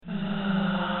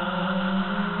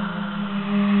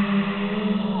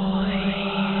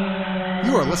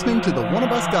You are listening to the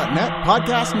oneofus.net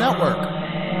podcast network.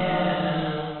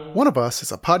 One of Us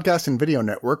is a podcast and video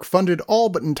network funded all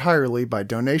but entirely by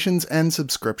donations and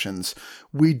subscriptions.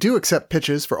 We do accept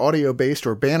pitches for audio-based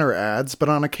or banner ads, but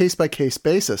on a case-by-case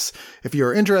basis. If you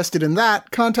are interested in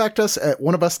that, contact us at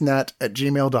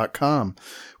oneofusnet@gmail.com.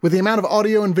 With the amount of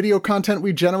audio and video content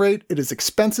we generate, it is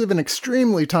expensive and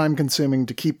extremely time-consuming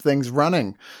to keep things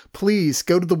running. Please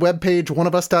go to the webpage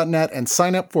oneofus.net and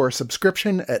sign up for a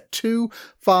subscription at $2,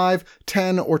 $5,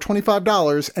 $10, or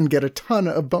 $25 and get a ton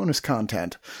of bonus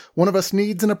content. One of Us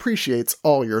needs and appreciates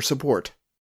all your support.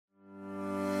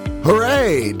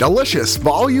 Hooray! Delicious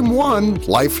Volume 1,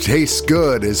 Life Tastes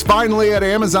Good, is finally at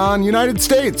Amazon United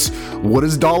States. What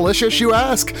is delicious, you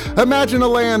ask? Imagine a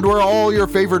land where all your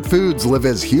favorite foods live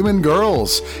as human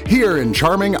girls. Here in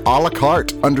charming a la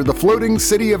carte, under the floating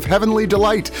city of heavenly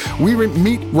delight, we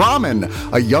meet Ramen,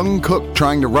 a young cook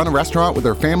trying to run a restaurant with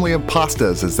her family of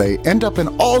pastas as they end up in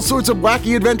all sorts of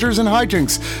wacky adventures and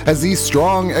hijinks as these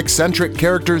strong, eccentric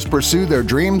characters pursue their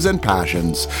dreams and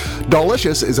passions.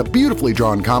 Delicious is a beautifully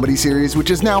drawn comedy series which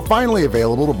is now finally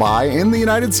available to buy in the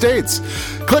United States.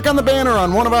 Click on the banner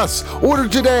on One of Us, order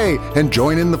today, and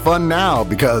join in the fun now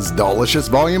because Delicious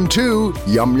Volume 2,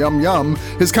 Yum Yum Yum,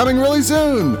 is coming really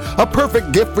soon. A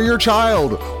perfect gift for your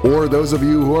child, or those of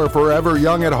you who are forever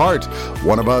young at heart.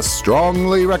 One of Us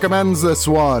strongly recommends this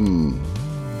one.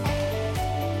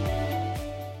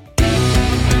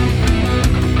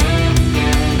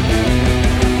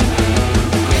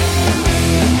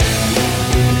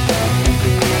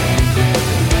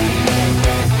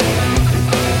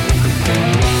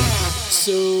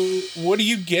 What do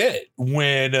you get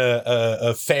when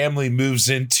a family moves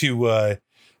into, I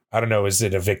don't know, is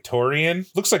it a Victorian?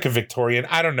 Looks like a Victorian.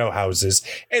 I don't know houses.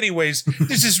 Anyways,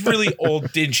 this is really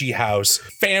old, dingy house.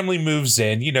 Family moves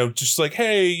in, just like,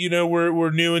 hey,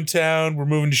 we're new in town. We're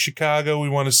moving to Chicago. We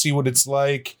want to see what it's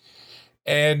like.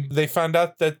 And they found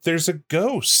out that there's a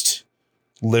ghost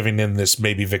living in this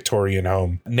maybe Victorian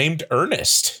home named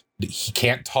Ernest. He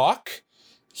can't talk.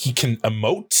 He can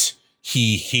emote.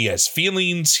 He has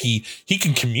feelings. He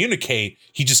can communicate.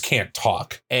 He just can't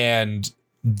talk. And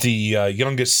the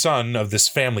youngest son of this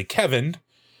family, Kevin,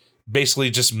 basically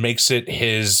just makes it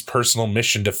his personal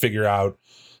mission to figure out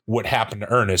what happened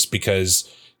to Ernest because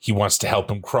he wants to help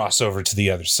him cross over to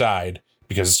the other side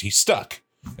because he's stuck.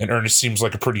 And Ernest seems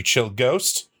like a pretty chill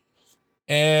ghost.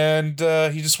 And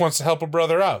he just wants to help a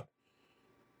brother out.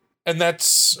 And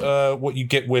that's what you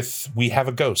get with We Have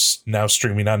a Ghost, now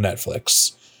streaming on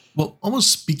Netflix. Well,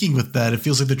 almost speaking with that, it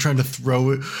feels like they're trying to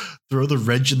throw the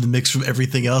wrench in the mix from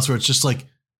everything else, where it's just like,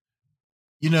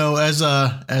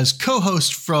 as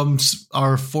co-host from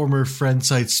our former friend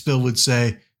site, Spill would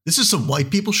say, this is some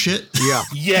white people shit. Yeah.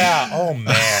 Yeah. Oh,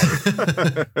 man.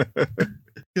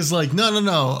 It's like,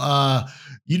 no.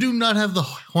 You do not have the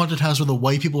haunted house where the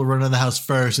white people run out of the house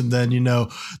first. And then,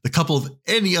 the couple of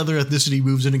any other ethnicity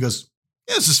moves in and goes,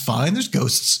 yeah, this is fine. There's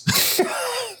ghosts.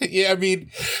 Yeah, I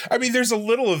mean, there's a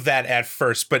little of that at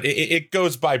first, but it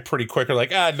goes by pretty quick. We're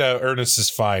like, no, Ernest is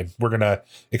fine. We're gonna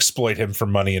exploit him for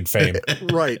money and fame,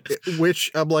 right? Which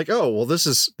I'm like, oh, well, this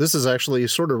is actually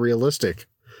sort of realistic.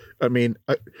 I mean,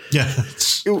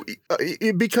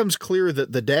 it becomes clear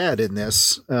that the dad in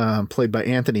this, played by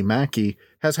Anthony Mackie,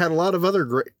 has had a lot of other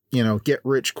great, get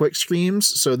rich quick schemes.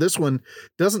 So this one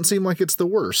doesn't seem like it's the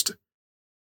worst.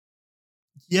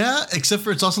 Yeah, except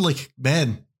for it's also like,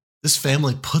 man, this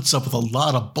family puts up with a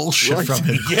lot of bullshit from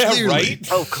him. Yeah, clearly. right.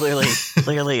 Oh,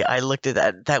 clearly. I looked at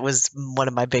that. That was one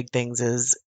of my big things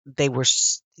is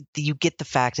you get the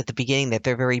fact at the beginning that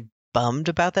they're very bummed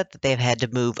about that they've had to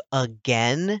move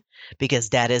again because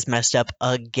dad is messed up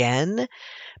again.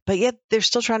 But yet they're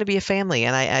still trying to be a family.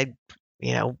 And I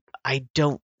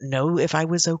don't know if I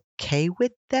was okay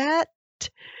with that.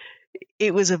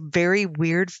 It was a very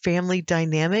weird family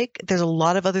dynamic. There's a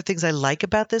lot of other things I like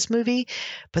about this movie,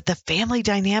 but the family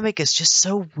dynamic is just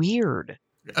so weird.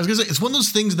 I was going to say, it's one of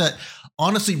those things that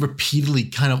honestly repeatedly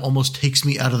kind of almost takes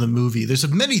me out of the movie. There's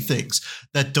many things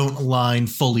that don't align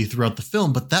fully throughout the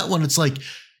film, but that one, it's like,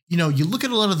 you look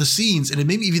at a lot of the scenes and it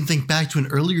made me even think back to an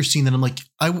earlier scene that I'm like,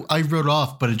 I wrote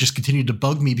off, but it just continued to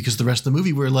bug me because the rest of the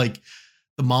movie where like,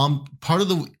 the mom, part of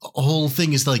the whole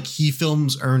thing is like he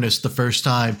films Ernest the first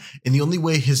time, and the only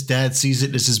way his dad sees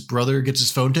it is his brother gets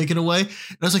his phone taken away.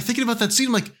 And I was like thinking about that scene,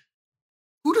 I'm like,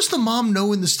 who does the mom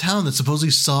know in this town that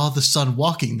supposedly saw the son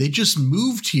walking? They just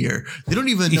moved here. They don't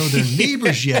even know their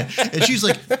neighbors yet. And she's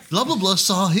like, blah, blah, blah,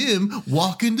 saw him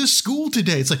walking to school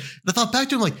today. It's like, I thought back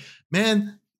to him like,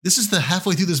 man, this is the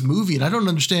halfway through this movie, and I don't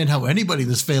understand how anybody in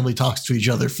this family talks to each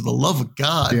other, for the love of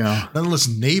God. Yeah. None unless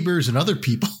neighbors and other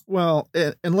people. Well,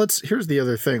 and here's the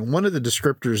other thing. One of the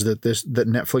descriptors that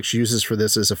Netflix uses for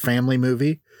this is a family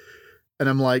movie. And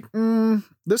I'm like,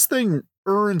 this thing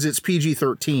earns its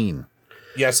PG-13.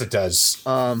 Yes, it does.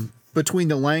 Between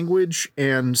the language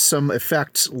and some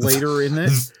effects later in it.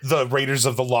 The Raiders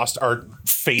of the Lost Ark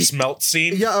face melt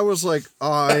scene. Yeah, I was like,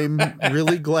 I'm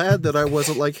really glad that I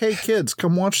wasn't like, hey, kids,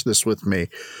 come watch this with me.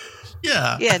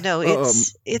 Yeah. Yeah, no,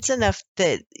 it's enough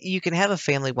that you can have a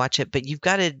family watch it, but you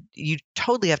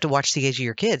totally have to watch the age of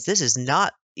your kids. This is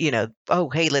not, oh,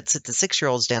 hey, let's sit the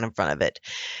 6-year-olds down in front of it.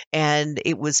 And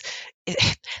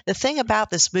the thing about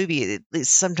this movie,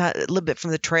 sometimes a little bit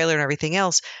from the trailer and everything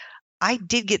else, I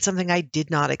did get something I did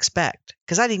not expect,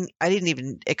 because I didn't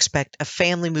even expect a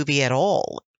family movie at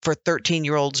all for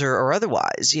 13-year-olds or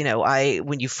otherwise.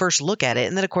 When you first look at it,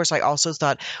 and then of course I also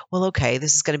thought, well, okay,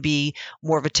 this is going to be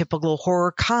more of a typical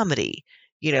horror comedy,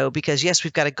 because yes,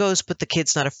 we've got a ghost, but the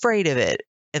kid's not afraid of it,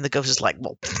 and the ghost is like,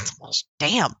 well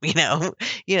damn,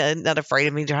 not afraid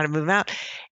of me, trying to move him out.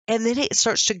 And then it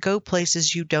starts to go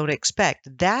places you don't expect.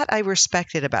 That I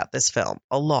respected about this film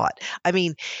a lot. I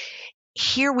mean,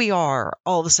 here we are,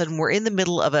 all of a sudden we're in the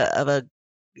middle of a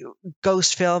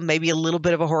ghost film, maybe a little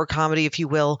bit of a horror comedy, if you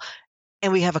will,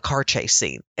 and we have a car chase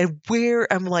scene. And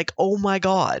I'm like, oh my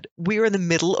God, we're in the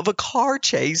middle of a car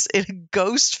chase in a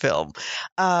ghost film.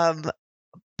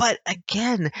 But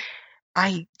again,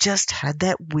 I just had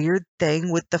that weird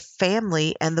thing with the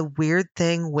family, and the weird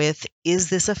thing with, is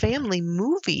this a family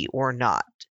movie or not?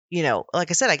 Like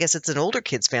I said, I guess it's an older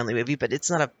kids family movie, but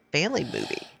it's not a family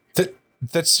movie.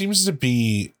 That seems to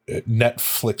be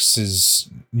Netflix's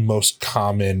most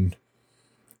common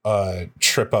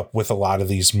trip up with a lot of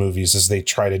these movies, is they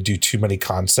try to do too many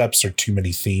concepts or too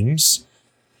many themes,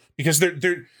 because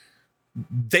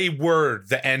they were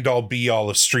the end all be all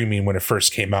of streaming when it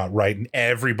first came out, right? And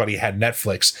everybody had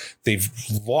Netflix. They've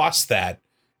lost that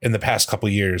in the past couple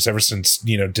of years, ever since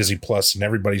Disney Plus and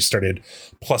everybody started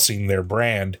plussing their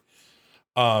brand.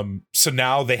 So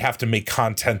now they have to make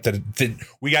content that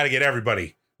we got to get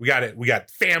everybody. We got it. We got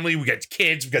family, we got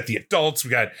kids, we got the adults, we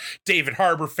got David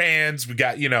Harbour fans, we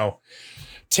got,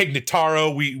 Tig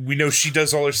Notaro. We know she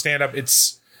does all her stand up.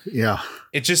 It's got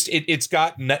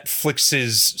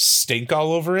Netflix's stink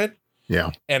all over it.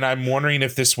 Yeah. And I'm wondering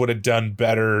if this would have done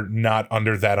better not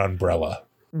under that umbrella.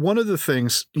 One of the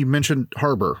things you mentioned,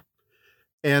 Harbour.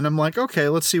 And I'm like, okay,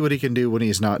 let's see what he can do when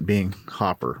he's not being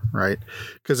Hopper, right?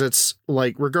 Because it's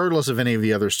like, regardless of any of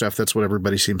the other stuff, that's what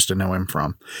everybody seems to know him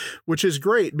from, which is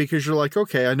great, because you're like,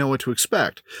 okay, I know what to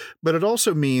expect. But it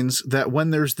also means that when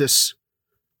there's this,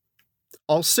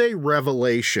 I'll say,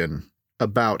 revelation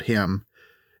about him,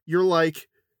 you're like,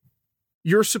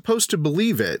 you're supposed to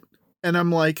believe it. And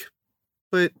I'm like,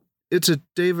 but it's a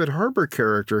David Harbour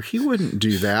character. He wouldn't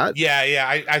do that.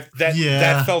 Yeah.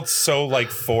 That felt so like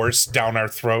forced down our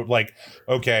throat. Like,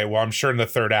 okay, well, I'm sure in the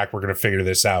third act we're gonna figure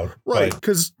this out. Right.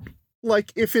 Because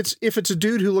like if it's a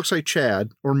dude who looks like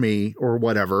Chad or me or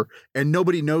whatever, and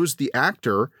nobody knows the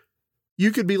actor,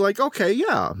 you could be like, okay,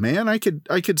 yeah, man, I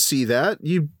could see that.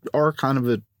 You are kind of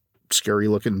a scary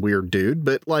looking weird dude,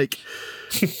 but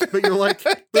you're like,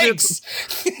 but it's,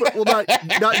 well,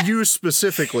 not you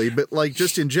specifically, but like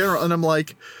just in general. And I'm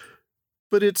like,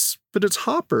 but it's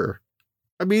Hopper.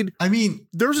 I mean,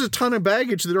 there's a ton of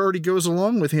baggage that already goes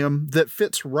along with him that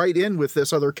fits right in with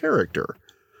this other character.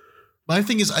 My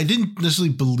thing is, I didn't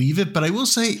necessarily believe it, but I will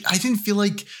say I didn't feel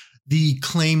like the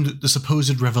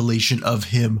supposed revelation of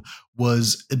him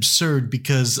was absurd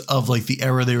because of like the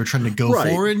era they were trying to go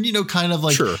for. And, kind of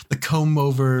like the comb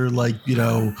over, like,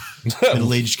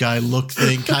 middle-aged guy look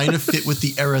thing kind of fit with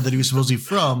the era that he was supposedly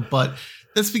from. But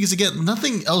that's because, again,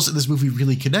 nothing else in this movie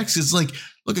really connects. It's like,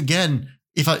 look, again,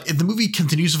 if the movie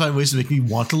continues to find ways to make me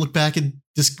want to look back and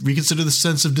reconsider the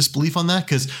sense of disbelief on that,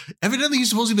 because evidently he's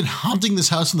supposedly been haunting this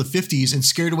house in the 50s and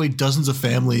scared away dozens of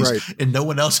families, and no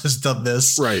one else has done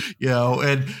this,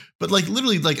 but like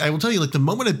literally, like I will tell you, like the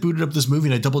moment I booted up this movie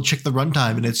and I double checked the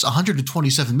runtime and it's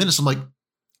 127 minutes, I'm like,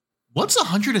 what's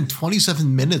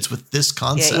 127 minutes with this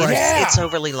concept? It's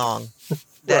overly long.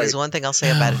 That is one thing I'll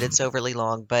say about it. It's overly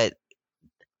long, but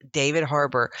David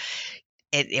Harbour.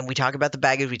 And we talk about the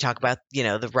baggage. We talk about,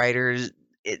 the writers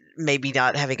maybe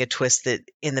not having a twist that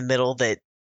in the middle that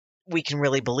we can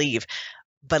really believe.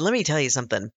 But let me tell you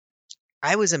something.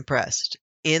 I was impressed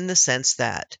in the sense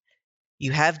that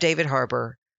you have David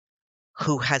Harbour,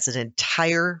 who has an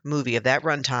entire movie of that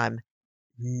runtime,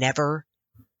 never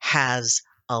has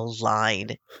a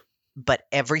line, but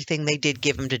everything they did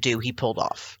give him to do, he pulled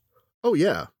off. Oh,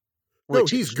 yeah. No,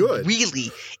 he's good.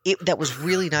 Really, that was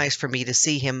really nice for me to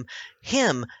see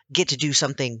him get to do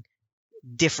something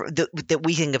different that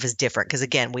we think of as different. Because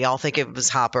again, we all think of him as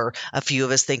Hopper. A few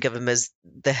of us think of him as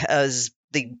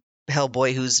the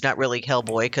Hellboy, who's not really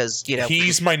Hellboy because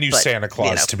he's my new Santa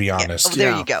Claus, to be honest.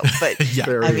 There you go. But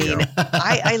I mean, go.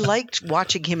 I liked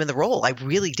watching him in the role. I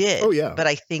really did. Oh, yeah. But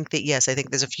I think that I think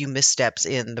there's a few missteps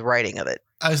in the writing of it.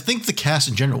 I think the cast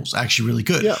in general is actually really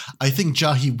good. Yeah. I think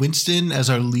Jahi Winston as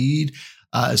our lead,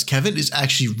 as Kevin, is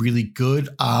actually really good.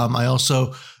 I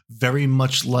also very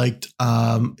much liked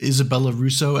Isabella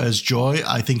Russo as Joy.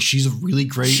 I think she's a really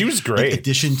great. She was great.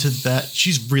 Addition to that.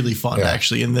 She's really fun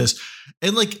actually in this.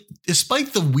 And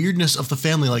despite the weirdness of the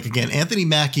family, again, Anthony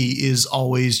Mackie is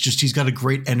always he's got a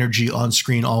great energy on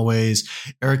screen always.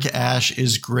 Erica Ash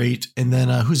is great. And then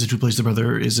who's it who plays the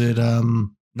brother? Is it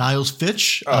Niles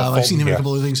Fitch? I've seen him in a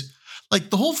couple of things.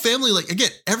 The whole family,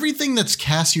 again, everything that's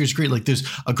cast here is great. There's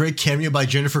a great cameo by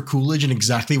Jennifer Coolidge and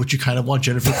exactly what you kind of want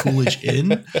Jennifer Coolidge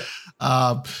in.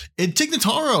 And Tig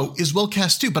Notaro is well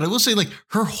cast too. But I will say,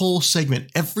 her whole segment,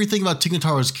 everything about Tig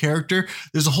Notaro's character,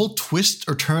 there's a whole twist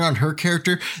or turn on her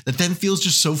character that then feels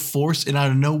just so forced and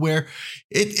out of nowhere.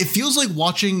 It feels like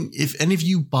watching, if any of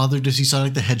you bothered to see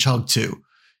Sonic the Hedgehog 2.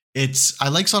 I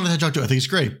like Sonic the Hedgehog 2. I think it's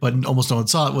great, but almost no one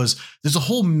saw it. There's a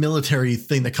whole military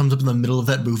thing that comes up in the middle of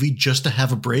that movie just to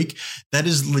have a break. That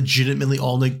is legitimately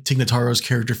all Tig Notaro's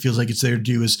character feels like it's there to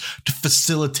do, is to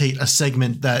facilitate a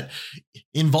segment that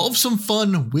involves some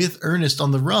fun with Ernest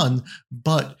on the run,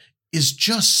 but is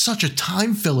just such a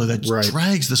time filler that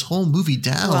drags this whole movie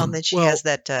down. Well, and then she has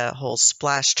that whole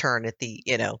splash turn at the,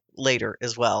 later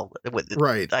as well.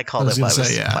 Right. I called it while I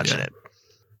was watching it.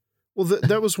 Well,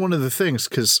 that was one of the things,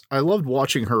 because I loved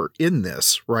watching her in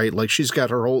this, right? She's got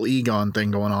her whole Egon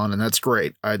thing going on, and that's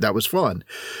great. That was fun.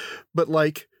 But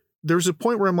there's a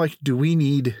point where I'm like, do we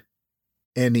need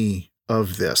any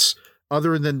of this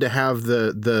other than to have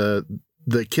the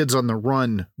kids on the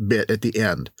run bit at the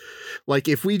end?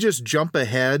 If we just jump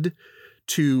ahead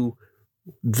to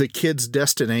the kids'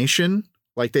 destination,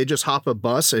 they just hop a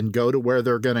bus and go to where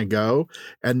they're going to go,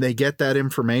 and they get that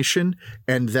information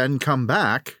and then come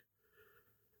back,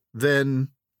 then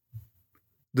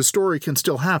the story can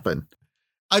still happen.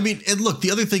 I mean, and look, the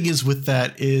other thing is with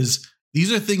that is these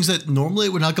are things that normally I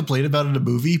would not complain about in a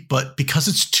movie, but because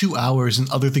it's 2 hours and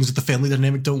other things with the family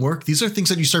dynamic don't work, these are things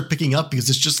that you start picking up because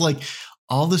it's just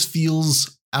all this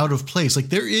feels out of place.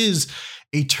 There is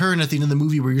a turn at the end of the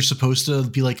movie where you're supposed to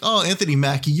be oh, Anthony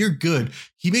Mackie, you're good.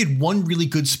 He made one really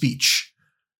good speech.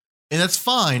 And that's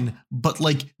fine, but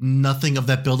nothing of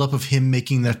that buildup of him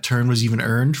making that turn was even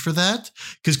earned for that.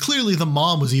 Because clearly the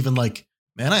mom was even man,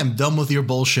 I am done with your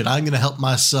bullshit. I'm going to help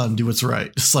my son do what's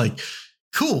right. It's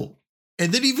cool.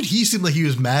 And then even he seemed like he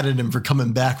was mad at him for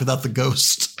coming back without the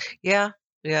ghost. Yeah.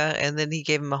 Yeah. And then he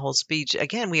gave him a whole speech.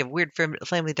 Again, we have weird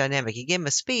family dynamic. He gave him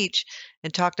a speech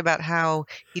and talked about how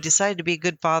he decided to be a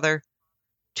good father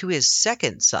to his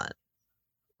second son.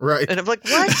 Right. And I'm like,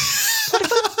 what?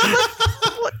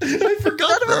 What? I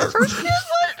forgot about the first kid?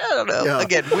 What? I don't know. Yeah.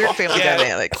 Again, weird family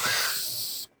dynamic.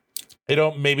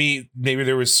 Maybe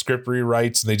there was script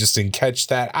rewrites and they just didn't catch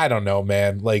that. I don't know,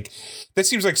 man. That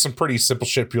seems like some pretty simple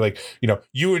shit. You're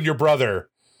you and your brother,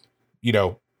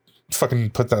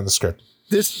 fucking put that in the script.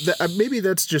 Maybe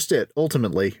that's just it.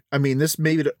 Ultimately, I mean, this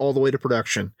made it all the way to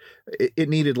production. It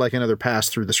needed another pass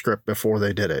through the script before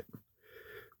they did it,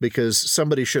 because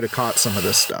somebody should have caught some of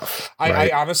this stuff.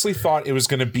 I honestly thought it was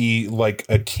going to be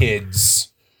a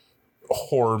kid's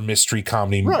horror mystery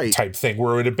comedy type thing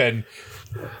where it would have been.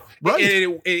 Right.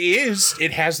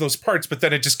 It has those parts, but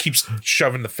then it just keeps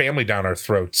shoving the family down our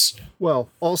throats. Well,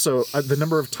 also the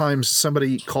number of times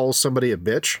somebody calls somebody a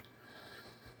bitch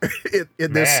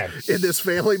in this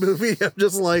family movie, I'm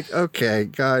just okay,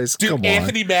 guys, dude, come on.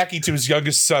 Anthony Mackie to his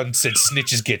youngest son said,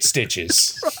 "Snitches get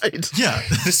stitches." Right? Yeah,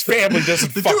 this family doesn't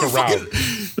fuck around.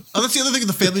 That's the other thing with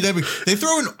the family dynamic. They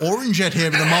throw an orange at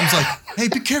him, and the mom's like, "Hey,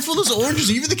 be careful of those oranges."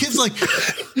 And even the kid's like,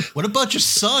 "What about your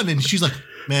son?" And she's like,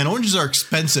 "Man, oranges are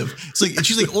expensive." It's and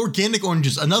she's like, "Organic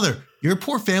oranges." Another, you're a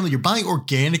poor family. You're buying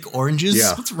organic oranges.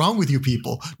 Yeah. What's wrong with you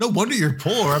people? No wonder you're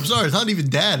poor. I'm sorry. It's not even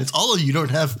dad. It's all of you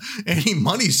don't have any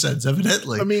money sense,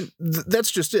 evidently. I mean, that's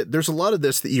just it. There's a lot of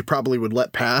this that you probably would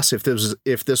let pass if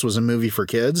this was a movie for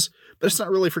kids, but it's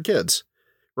not really for kids,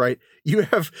 right?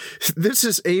 This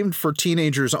is aimed for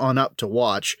teenagers on up to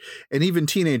watch, and even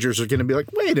teenagers are going to be like,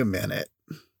 wait a minute.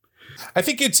 I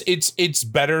think it's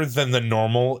better than the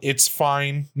normal It's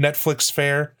Fine Netflix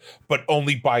fare, but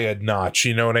only by a notch.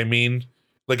 You know what I mean?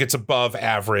 It's above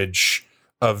average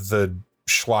of the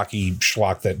schlock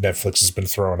that Netflix has been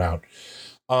throwing out.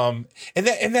 And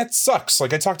that sucks.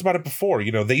 Like I talked about it before,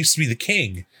 you know, they used to be the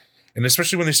king, and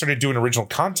especially when they started doing original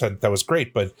content, that was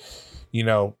great. But, you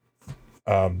know,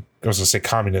 I was gonna say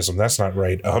communism. That's not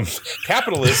right.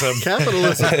 Capitalism.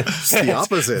 Capitalism. It's the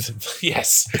opposite.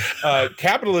 Yes.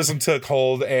 Capitalism took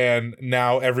hold, and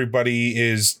now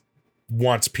everybody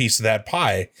wants a piece of that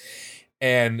pie.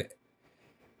 And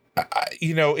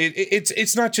you know,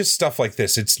 it's not just stuff like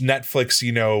this. It's Netflix,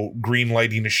 you know, green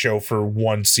lighting a show for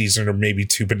one season or maybe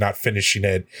two, but not finishing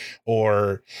it,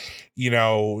 or, you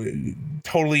know,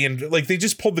 totally. And like they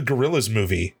just pulled the Gorillaz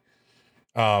movie,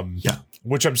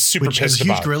 which I'm super pissed as a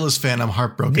huge about. Gorillaz fan, I'm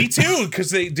heartbroken. Me too, because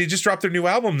they just dropped their new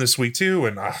album this week too,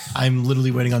 and I'm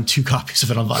literally waiting on 2 copies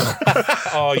of it on vinyl.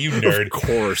 Oh, you nerd! Of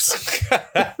course.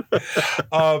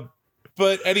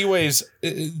 But anyways,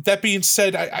 that being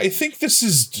said, I think this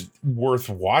is worth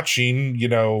watching, you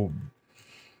know,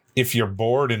 if you're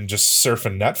bored and just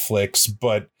surfing Netflix,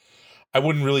 but I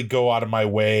wouldn't really go out of my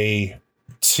way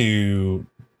to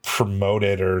promote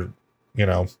it, or, you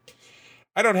know,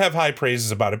 I don't have high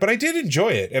praises about it, but I did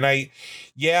enjoy it. And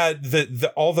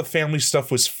the all the family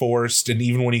stuff was forced. And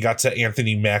even when he got to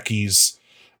Anthony Mackie's,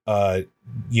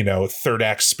 you know, third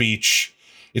act speech,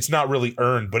 it's not really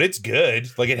earned, but it's good.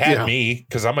 Like it had me,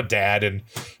 because I'm a dad and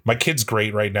my kid's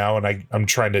great right now, and I'm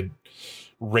trying to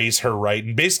raise her right.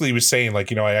 And basically he was saying,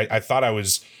 like, you know, I thought I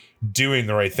was doing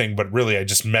the right thing, but really I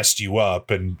just messed you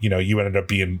up, and, you know, you ended up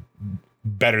being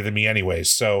better than me anyways.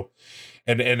 So,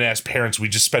 and as parents, we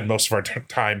just spend most of our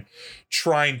time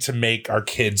trying to make our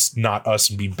kids not us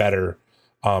and be better.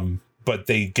 But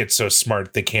they get so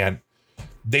smart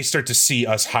they start to see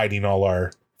us hiding all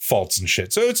our faults and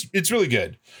shit. So it's really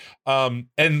good.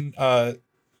 And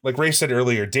like Ray said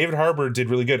earlier, David Harbour did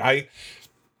really good. I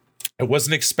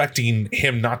wasn't expecting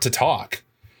him not to talk.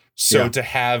 So to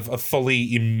have a fully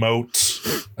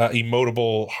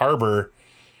emotable Harbour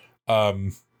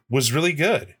was really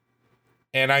good.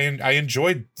 And I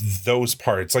enjoyed those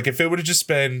parts. Like if it would have just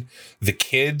been the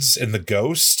kids and the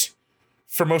ghost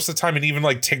for most of the time, and even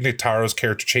like Tig Notaro's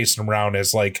character chasing him around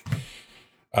as like,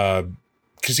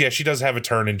 because she does have a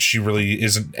turn, and she really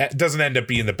doesn't end up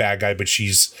being the bad guy, but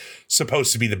she's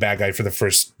supposed to be the bad guy for the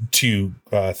first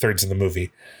 2/3 of the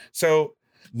movie. So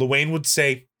Luane would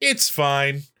say it's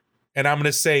fine, and I'm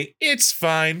gonna say it's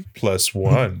fine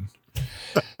 +1.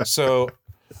 So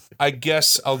I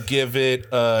guess I'll give it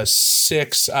a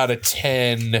 6 out of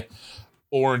 10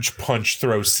 orange punch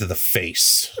throws to the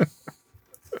face.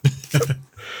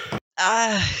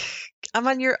 I'm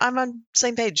on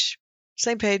same page.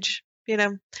 You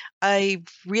know, I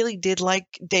really did like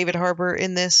David Harbour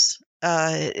in this.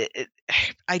 I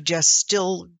just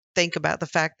still think about the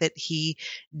fact that he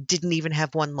didn't even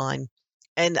have one line,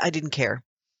 and I didn't care.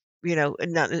 You know,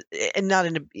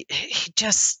 he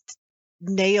just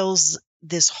nails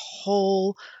this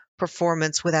whole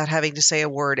performance without having to say a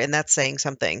word, and that's saying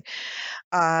something.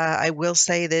 I will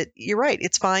say that you're right;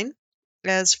 it's fine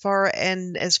as far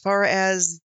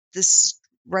as this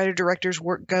writer director's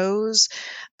work goes.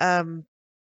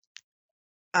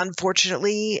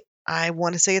 Unfortunately, I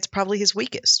want to say it's probably his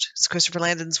weakest. It's Christopher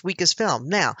Landon's weakest film.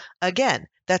 Now, again,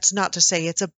 that's not to say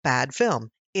it's a bad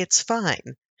film. It's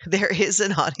fine. There is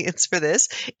an audience for this.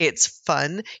 It's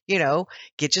fun. You know,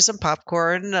 get you some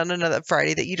popcorn on another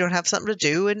Friday that you don't have something to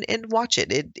do, and watch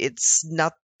it. It's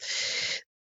not.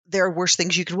 There are worse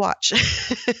things you could watch.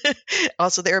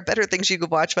 Also, there are better things you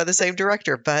could watch by the same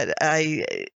director. But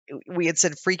we had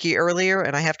said Freaky earlier,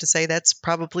 and I have to say that's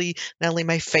probably not only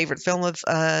my favorite film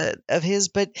of his,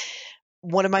 but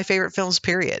one of my favorite films,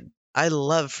 period. I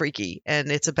love Freaky,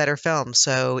 and it's a better film.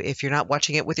 So if you're not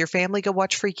watching it with your family, go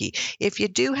watch Freaky. If you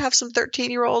do have some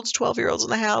 13-year-olds, 12-year-olds in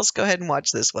the house, go ahead and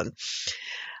watch this one.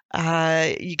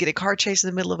 You get a car chase in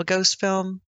the middle of a ghost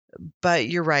film. But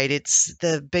you're right. It's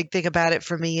the big thing about it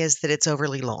for me is that it's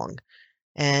overly long,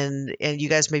 and you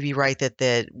guys may be right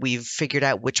that we've figured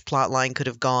out which plot line could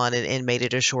have gone and made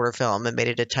it a shorter film and made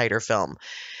it a tighter film.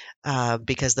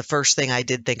 Because the first thing I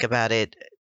did think about it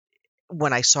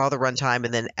when I saw the runtime,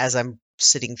 and then as I'm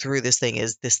sitting through this thing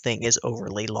is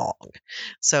overly long.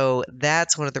 So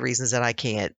that's one of the reasons that I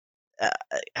can't.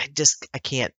 I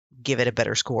can't give it a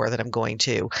better score than I'm going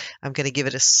to. I'm going to give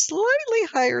it a slightly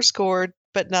higher score,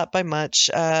 but not by much.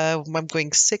 I'm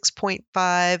going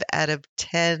 6.5 out of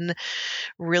 10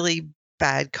 really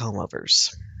bad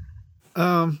comb-overs.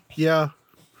 Yeah,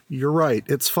 you're right.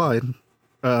 It's fine.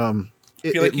 I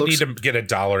feel like you need to get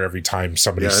 $1 every time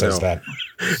somebody says that.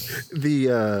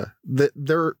 There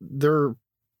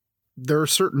are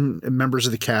certain members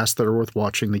of the cast that are worth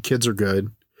watching. The kids are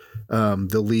good.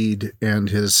 The lead and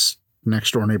his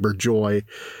next door neighbor Joy,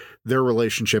 their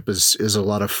relationship is a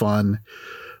lot of fun.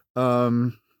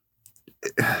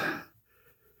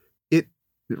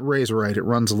 Ray's right. It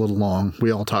runs a little long.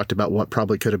 We all talked about what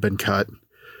probably could have been cut.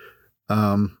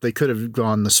 They could have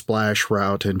gone the splash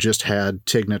route and just had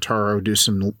Tig Notaro do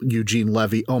some Eugene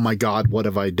Levy, oh my God, what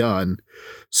have I done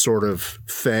sort of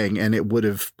thing, and it would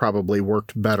have probably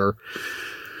worked better.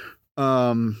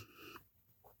 Yeah,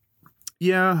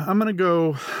 I'm going to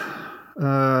go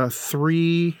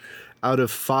 3 out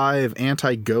of 5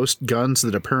 anti-ghost guns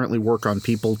that apparently work on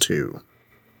people too.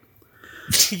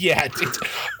 Yeah.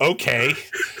 Okay.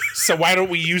 So why don't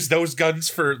we use those guns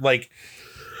for like,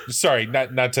 sorry,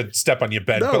 not to step on your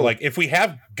bed, but like if we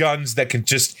have guns that can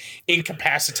just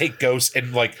incapacitate ghosts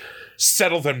and like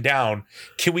settle them down,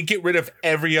 can we get rid of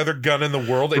every other gun in the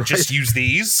world and just use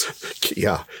these?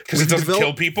 Yeah. Because it doesn't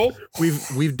kill people?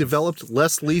 We've developed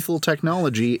less lethal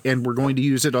technology and we're going to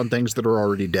use it on things that are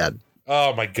already dead.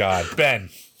 Oh my God. Ben,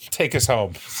 take us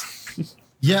home.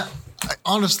 Yeah.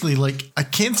 Honestly, like, I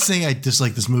can't say I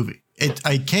dislike this movie.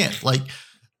 I can't. Like,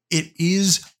 it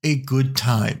is a good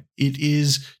time. It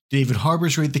is. David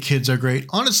Harbour's great. The kids are great.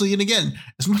 Honestly, and again,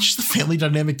 as much as the family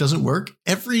dynamic doesn't work,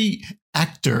 every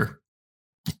actor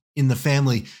in the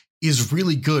family is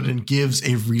really good and gives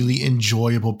a really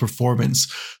enjoyable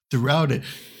performance throughout it.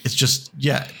 It's just,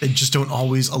 yeah, they just don't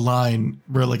always align.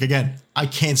 Where, like, again, I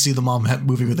can't see the mom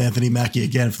moving with Anthony Mackie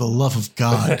again, for the love of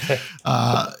God.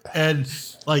 And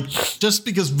like, just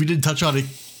because we didn't touch on it,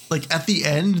 like at the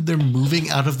end, they're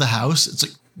moving out of the house. It's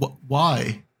like,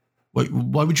 why?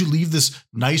 Why would you leave this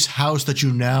nice house that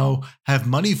you now have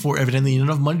money for? Evidently, you don't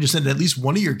have money to send at least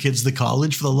one of your kids to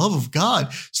college. For the love of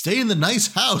God, stay in the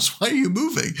nice house. Why are you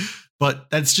moving? But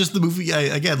that's just the movie.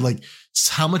 Again, like,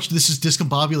 how much this is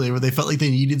discombobulated, where they felt like they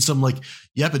needed some, like,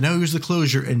 yeah, but now here's the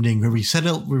closure ending where we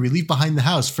settle, where we leave behind the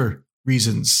house for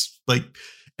reasons. Like,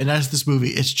 and as this movie,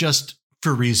 it's just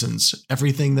for reasons.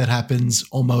 Everything that happens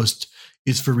almost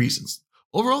is for reasons.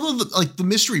 Overall, though, like the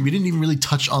mystery, we didn't even really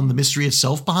touch on the mystery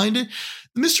itself behind it.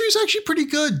 The mystery is actually pretty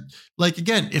good. Like,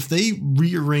 again, if they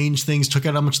rearrange things, took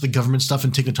out how much of the government stuff,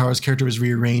 and Tig Notaro's character was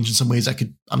rearranged in some ways,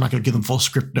 I'm not going to give them full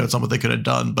script notes on what they could have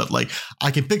done, but like,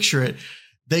 I can picture it.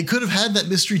 They could have had that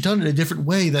mystery done in a different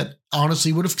way that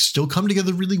honestly would have still come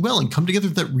together really well and come together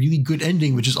with that really good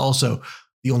ending, which is also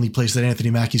the only place that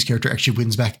Anthony Mackie's character actually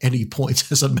wins back any points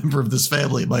as a member of this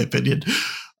family, in my opinion.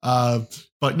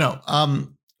 But no,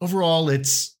 overall,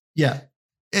 it's, yeah,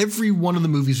 every one of the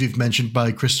movies we've mentioned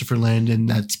by Christopher Landon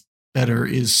that's better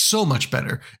is so much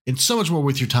better and so much more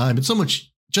worth your time and so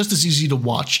much just as easy to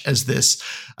watch as this.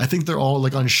 I think they're all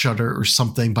like on Shudder or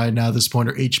something by now this point,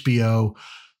 or HBO.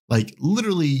 Like,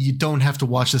 literally, you don't have to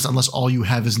watch this unless all you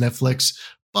have is Netflix.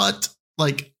 But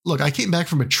like, look, I came back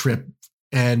from a trip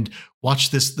and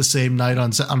watched this the same night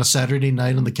on a Saturday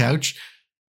night on the couch.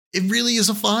 It really is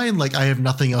a fine, like, I have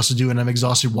nothing else to do and I'm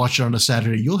exhausted, watch it on a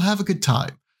Saturday. You'll have a good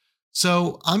time.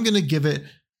 So I'm going to give it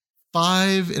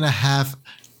 5.5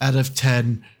 out of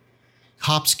 10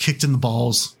 cops kicked in the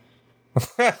balls.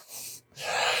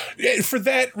 For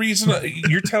that reason,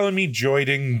 you're telling me Joy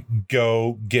didn't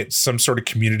go get some sort of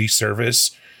community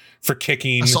service for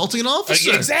assaulting an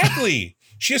officer. Exactly.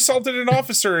 She assaulted an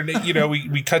officer, and you know,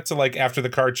 we cut to like after the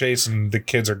car chase and the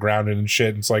kids are grounded and shit.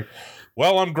 And it's like,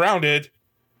 well, I'm grounded.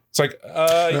 It's like,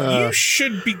 you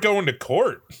should be going to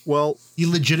court. Well, he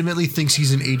legitimately thinks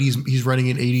he's running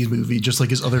an 80s movie, just like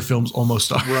his other films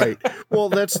almost are. Right. Well,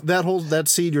 that's that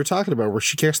scene you're talking about where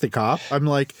she kicks the cop. I'm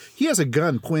like, he has a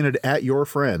gun pointed at your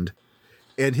friend,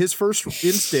 and his first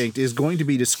instinct is going to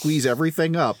be to squeeze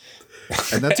everything up.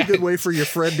 And that's a good way for your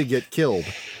friend to get killed.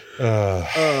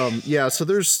 Yeah, so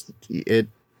there's it.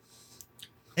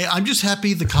 Hey, I'm just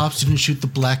happy the cops didn't shoot the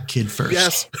black kid first.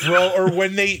 Yes. Well, or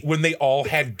when they all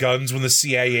had guns when the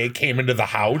CIA came into the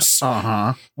house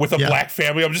with a black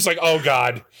family, I'm just like, oh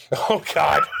God. Oh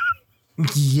God.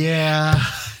 Yeah.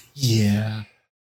 Yeah.